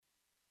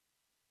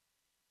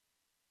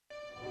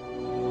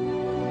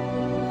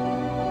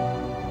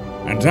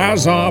And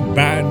as our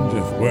band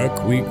of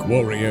work week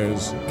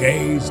warriors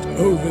gazed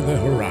over the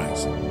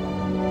horizon,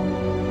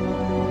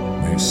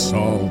 they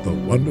saw the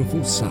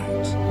wonderful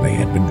sight they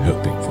had been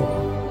hoping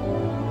for.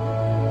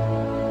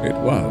 It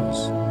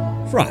was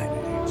Friday.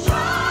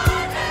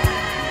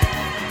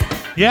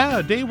 Yeah,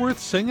 a day worth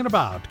singing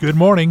about. Good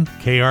morning,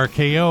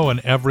 KRKO and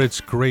Everett's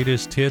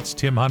Greatest Hits.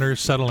 Tim Hunter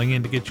settling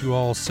in to get you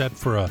all set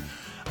for a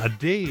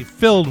day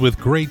filled with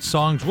great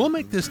songs. We'll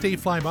make this day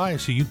fly by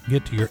so you can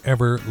get to your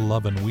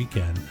ever-loving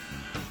weekend.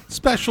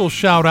 Special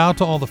shout out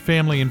to all the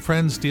family and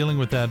friends dealing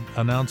with that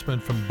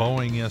announcement from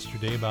Boeing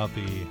yesterday about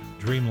the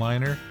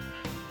Dreamliner.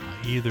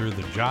 Either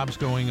the job's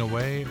going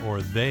away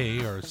or they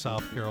are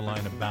South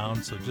Carolina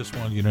bound. So just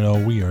wanted you to know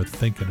we are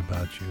thinking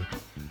about you.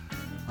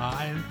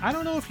 And I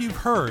don't know if you've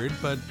heard,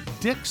 but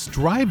Dick's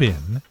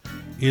Drive-In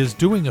is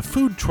doing a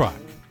food truck.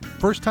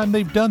 First time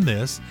they've done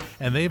this,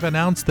 and they've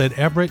announced that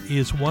Everett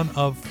is one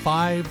of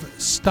 5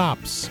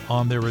 stops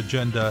on their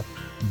agenda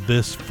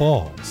this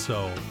fall.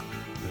 So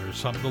there's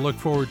something to look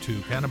forward to,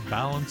 kind of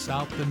balance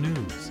out the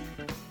news.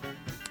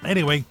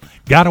 Anyway,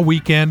 got a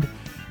weekend,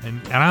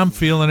 and I'm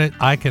feeling it.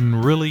 I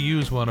can really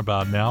use one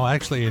about now.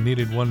 Actually, I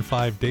needed one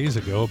 5 days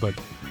ago, but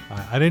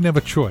I didn't have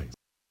a choice.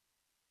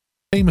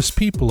 Famous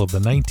people of the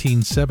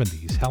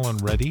 1970s, Helen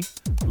Reddy,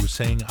 who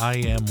sang I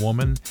Am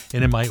Woman,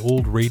 and in my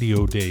old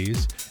radio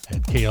days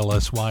at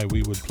KLSY,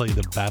 we would play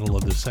the Battle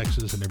of the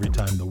Sexes, and every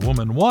time the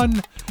woman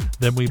won,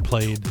 then we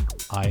played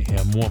I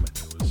Am Woman.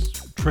 It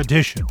was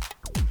tradition.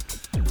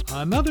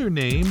 Another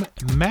name,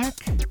 Mac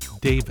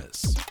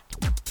Davis.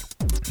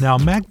 Now,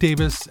 Mac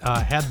Davis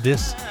had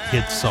this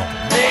hit song.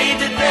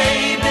 Baby,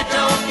 baby,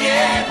 don't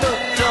get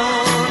hooked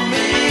on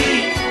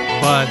me.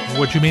 But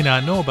what you may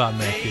not know about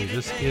Mac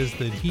Davis is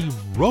that he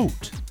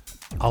wrote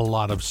a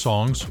lot of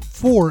songs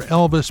for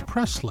Elvis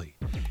Presley.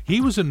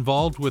 He was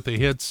involved with the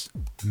hits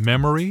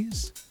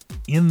Memories,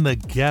 In the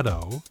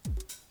Ghetto,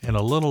 and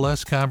A Little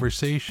Less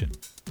Conversation.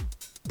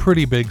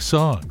 Pretty big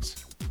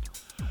songs.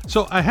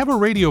 So I have a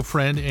radio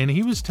friend, and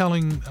he was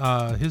telling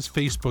his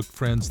Facebook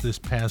friends this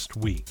past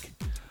week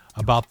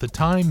about the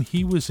time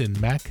he was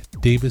in Mac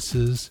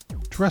Davis's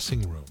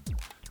dressing room,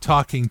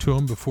 talking to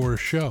him before a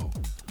show.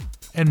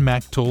 And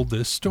Mac told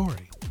this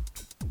story.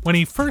 When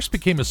he first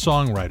became a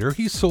songwriter,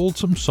 he sold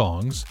some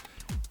songs,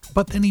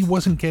 but then he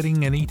wasn't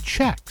getting any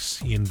checks.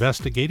 He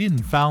investigated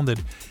and found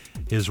that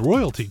his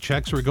royalty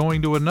checks were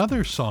going to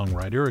another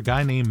songwriter, a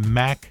guy named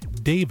Mac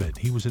David.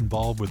 He was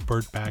involved with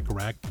Burt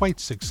Bacharach, quite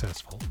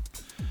successful.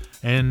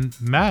 And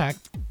Mac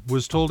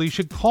was told he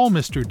should call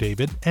Mr.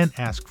 David and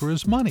ask for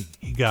his money.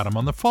 He got him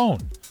on the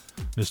phone.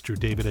 Mr.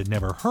 David had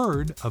never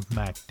heard of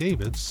Mac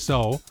David,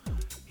 so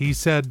he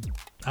said,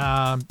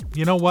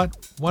 you know what?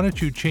 Why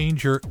don't you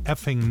change your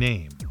effing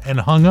name? And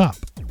hung up.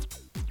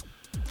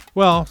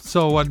 Well,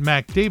 so what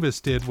Mac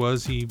Davis did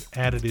was he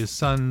added his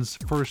son's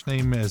first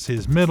name as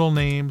his middle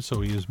name,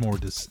 so he was more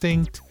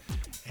distinct,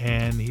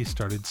 and he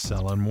started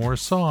selling more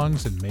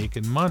songs and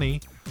making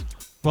money.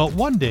 Well,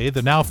 one day,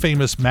 the now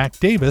famous Mac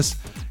Davis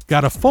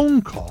got a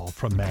phone call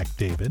from Mac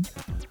David.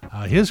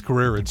 His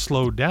career had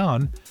slowed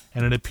down,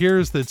 and it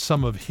appears that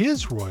some of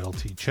his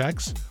royalty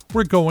checks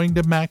were going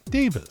to Mac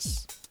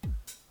Davis.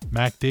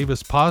 Mac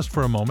Davis paused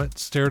for a moment,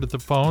 stared at the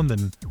phone,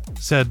 then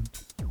said,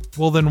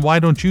 well, then why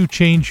don't you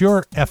change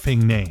your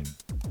effing name?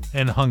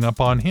 And hung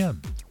up on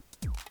him.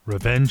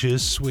 Revenge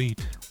is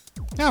sweet.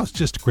 Now, it's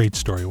just a great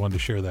story. I wanted to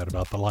share that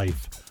about the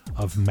life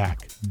of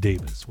Mac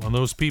Davis, one of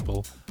those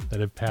people that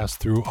have passed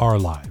through our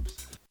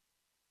lives.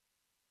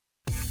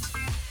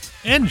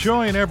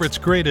 Enjoying Everett's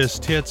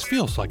Greatest Hits.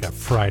 Feels like a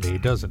Friday,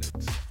 doesn't it?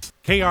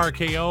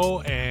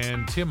 KRKO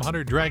and Tim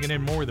Hunter dragging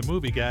in Maury the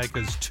Movie Guy,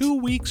 because 2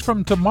 weeks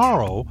from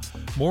tomorrow,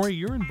 Maury,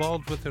 you're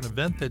involved with an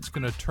event that's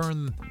going to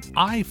turn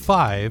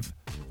I-5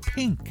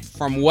 pink.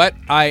 From what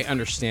I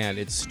understand,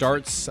 it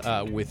starts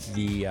with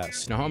the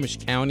Snohomish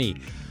County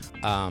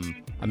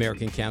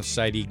American Cancer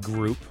Society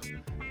group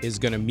is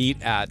going to meet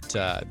at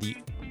the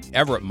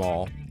Everett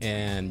Mall,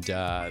 and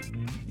they're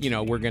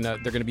going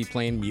to be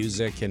playing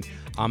music, and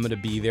I'm going to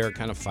be there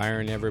kind of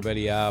firing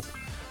everybody up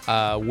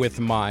with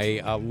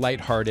my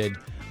lighthearted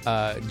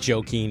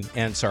joking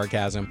and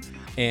sarcasm,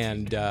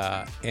 and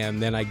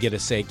then I get to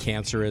say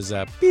cancer is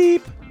a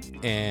beep,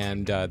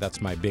 and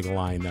that's my big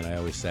line that I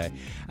always say.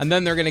 And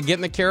then they're going to get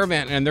in the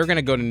caravan, and they're going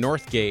to go to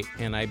Northgate,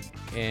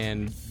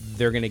 and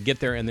they're going to get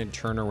there and then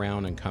turn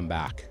around and come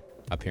back.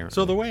 Apparently.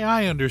 So the way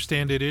I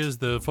understand it is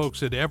the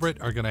folks at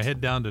Everett are going to head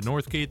down to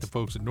Northgate. The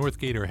folks at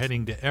Northgate are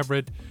heading to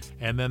Everett,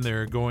 and then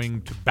they're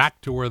going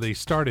back to where they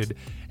started,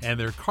 and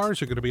their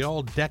cars are going to be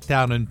all decked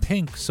out in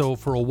pink. So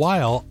for a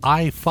while,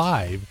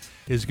 I-5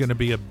 is going to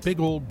be a big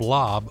old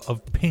blob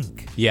of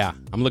pink. Yeah,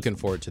 I'm looking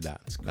forward to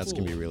that. That's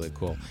going to be really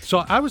cool.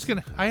 So I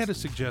had a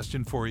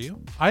suggestion for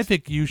you. I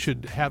think you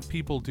should have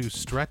people do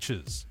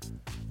stretches.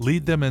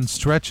 Lead them in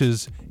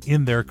stretches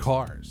in their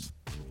cars.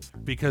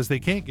 Because they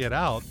can't get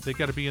out. They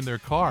got to be in their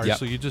cars. Yep.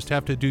 So you just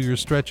have to do your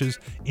stretches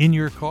in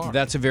your car.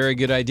 That's a very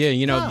good idea.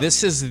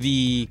 This is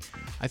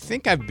I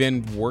think I've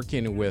been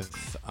working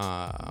with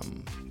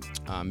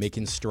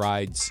Making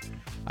Strides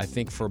I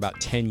think, for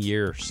about 10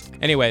 years.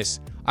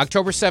 Anyways,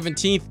 October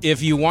 17th,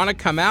 if you want to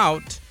come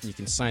out, you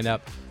can sign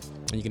up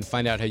and you can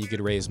find out how you could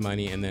raise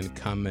money and then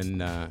come and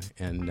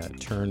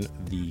turn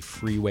the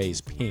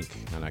freeways pink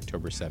on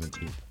October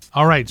 17th.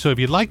 All right, so if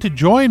you'd like to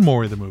join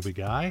Maury the Movie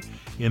Guy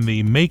in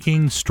the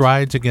Making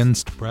Strides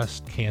Against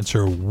Breast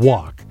Cancer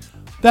Walk,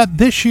 that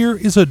this year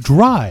is a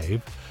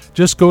drive,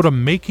 just go to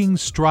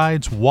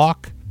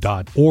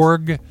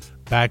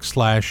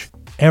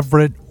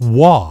makingstrideswalk.org/Everett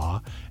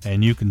Waugh,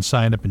 and you can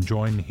sign up and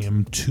join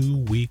him 2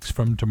 weeks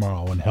from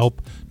tomorrow and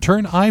help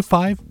turn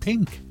I-5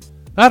 pink.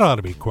 That ought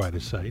to be quite a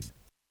sight.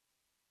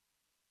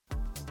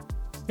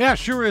 Yeah,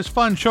 sure is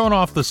fun showing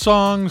off the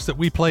songs that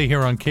we play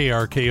here on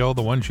KRKO,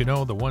 the ones you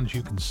know, the ones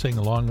you can sing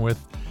along with.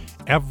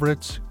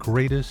 Everett's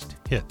Greatest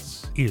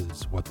Hits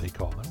is what they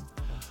call them.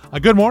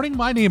 Good morning,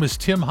 my name is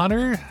Tim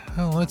Hunter.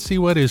 Well, let's see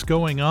what is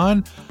going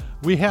on.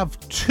 We have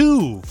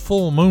 2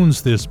 full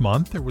moons this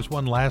month. There was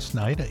one last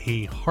night,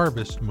 a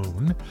harvest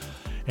moon.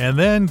 And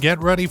then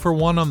get ready for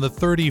one on the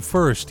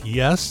 31st.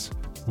 Yes,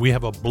 we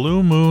have a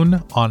blue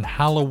moon on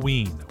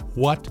Halloween.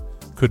 What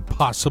could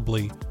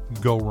possibly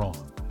go wrong?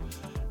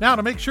 Now,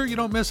 to make sure you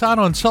don't miss out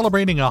on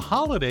celebrating a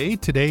holiday,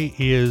 today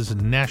is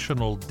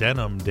National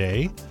Denim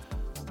Day.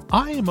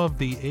 I am of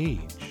the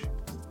age,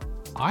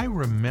 I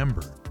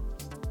remember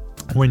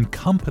when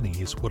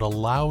companies would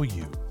allow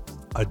you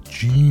a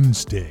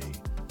jeans day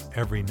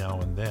every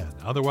now and then.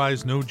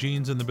 Otherwise, no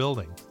jeans in the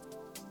building.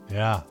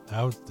 Yeah,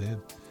 that was it.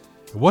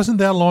 It wasn't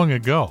that long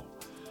ago.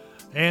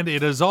 And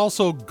it is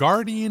also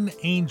Guardian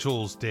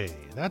Angels Day.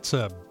 That's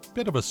a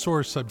bit of a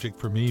sore subject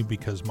for me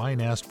because mine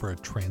asked for a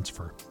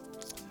transfer.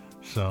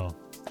 So,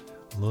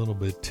 a little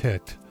bit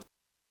ticked.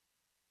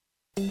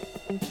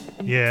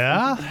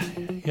 Yeah,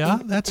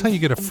 that's how you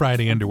get a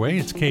Friday underway.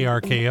 It's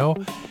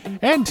KRKO.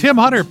 And Tim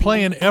Hunter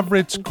playing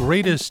Everett's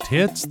Greatest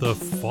Hits, The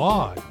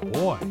Fog.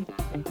 Boy,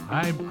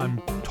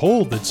 I'm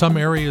told that some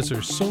areas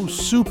are so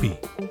soupy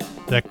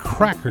that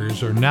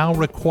crackers are now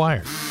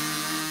required.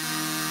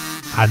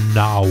 And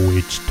now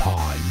it's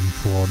time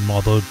for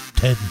another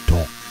TED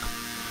Talk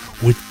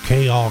with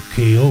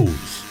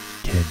KRKO's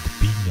Ted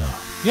Bina.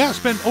 Yeah,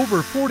 spent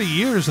over 40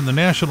 years in the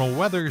National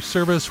Weather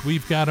Service.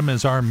 We've got him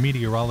as our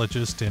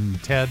meteorologist.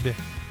 And Ted,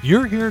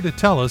 you're here to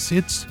tell us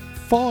it's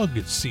fog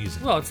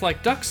season. Well, it's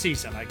like duck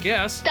season, I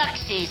guess. Duck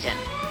season.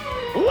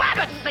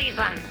 Wabbit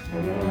season.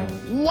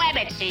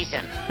 Wabbit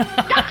season.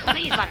 Duck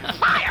season.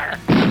 Fire.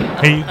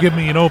 Hey, you give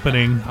me an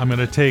opening, I'm going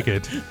to take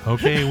it.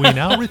 Okay, we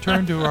now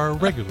return to our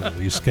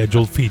regularly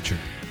scheduled feature.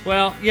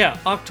 Well, yeah,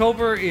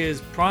 October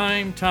is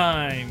prime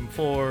time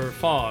for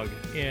fog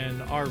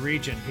in our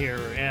region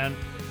here, and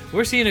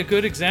we're seeing a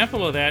good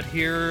example of that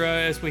here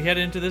as we head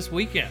into this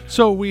weekend.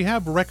 So we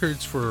have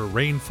records for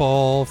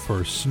rainfall,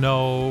 for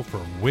snow,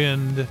 for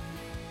wind.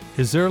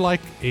 Is there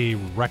like a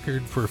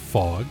record for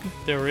fog?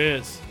 There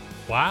is.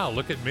 Wow,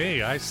 look at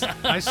me. I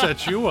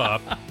set you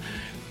up.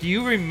 Do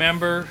you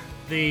remember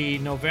the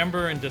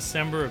November and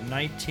December of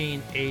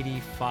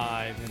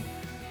 1985? And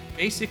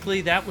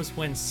basically, that was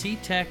when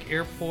SeaTac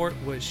Airport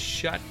was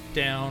shut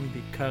down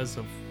because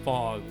of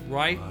fog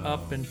right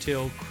up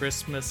until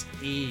Christmas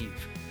Eve.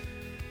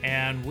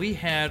 And we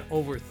had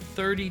over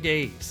 30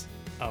 days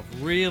of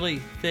really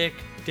thick,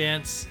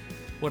 dense,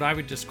 what I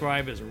would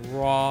describe as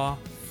raw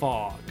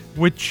fog.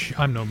 Which,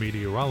 I'm no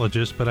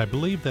meteorologist, but I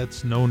believe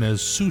that's known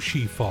as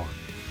sushi fog.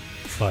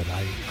 But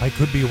I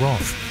could be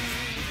wrong.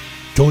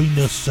 Join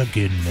us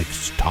again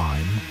next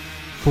time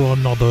for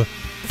another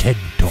TED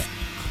Talk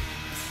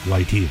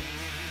right here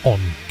on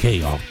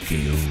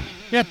KRKO.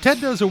 Yeah,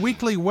 Ted does a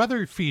weekly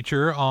weather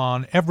feature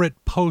on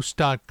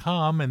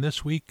EverettPost.com, and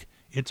this week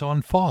it's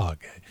on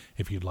fog.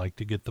 If you'd like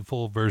to get the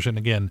full version,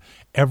 again,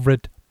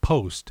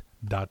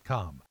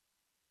 EverettPost.com.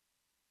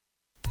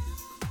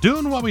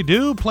 Doing what we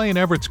do, playing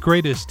Everett's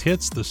Greatest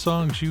Hits, the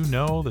songs you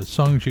know, the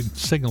songs you can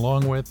sing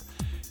along with.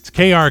 It's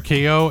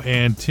KRKO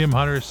and Tim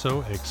Hunter.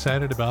 So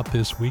excited about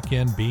this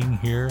weekend being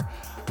here.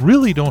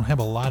 Really don't have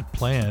a lot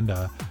planned.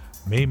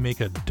 May make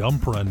a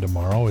dump run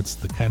tomorrow. It's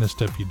the kind of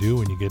stuff you do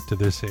when you get to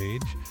this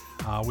age.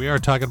 We are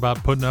talking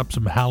about putting up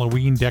some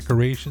Halloween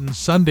decorations.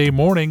 Sunday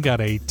morning, got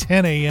a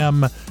 10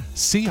 a.m.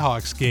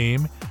 Seahawks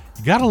game.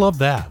 You got to love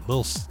that. A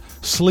little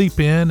sleep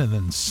in and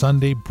then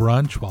Sunday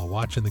brunch while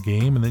watching the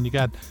game. And then you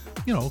got,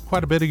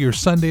 quite a bit of your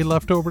Sunday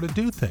left over to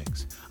do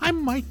things. I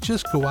might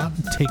just go out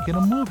and take in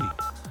a movie.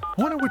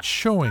 I wonder what's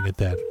showing at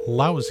that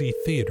lousy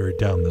theater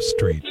down the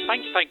street.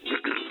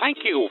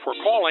 Thank you for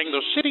calling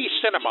the City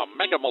Cinema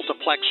Mega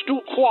Multiplex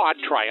 2 Quad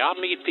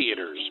Tri-Omni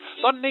Theaters,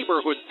 the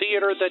neighborhood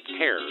theater that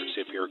cares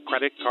if your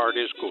credit card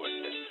is good.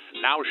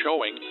 Now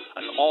showing,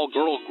 an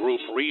all-girl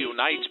group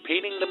reunites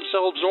painting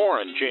themselves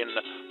orange in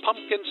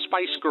Pumpkin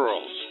Spice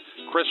Girls.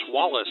 Chris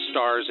Wallace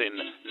stars in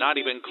Not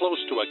Even Close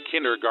to a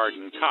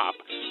Kindergarten Cop.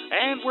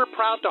 And we're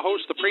proud to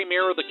host the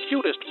premiere of the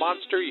cutest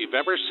monster you've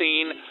ever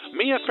seen.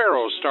 Mia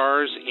Farrow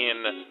stars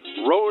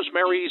in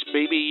Rosemary's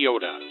Baby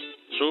Yoda.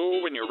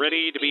 So when you're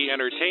ready to be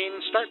entertained,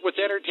 start with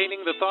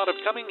entertaining the thought of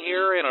coming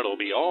here, and it'll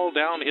be all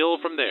downhill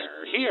from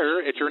there.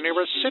 Here at your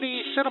nearest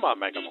City Cinema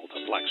Mega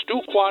Multiplex,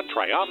 Quad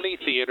Triomni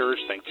Theaters.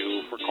 Thank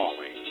you for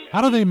calling.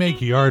 How do they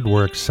make yard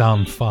work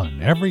sound fun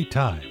every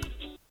time?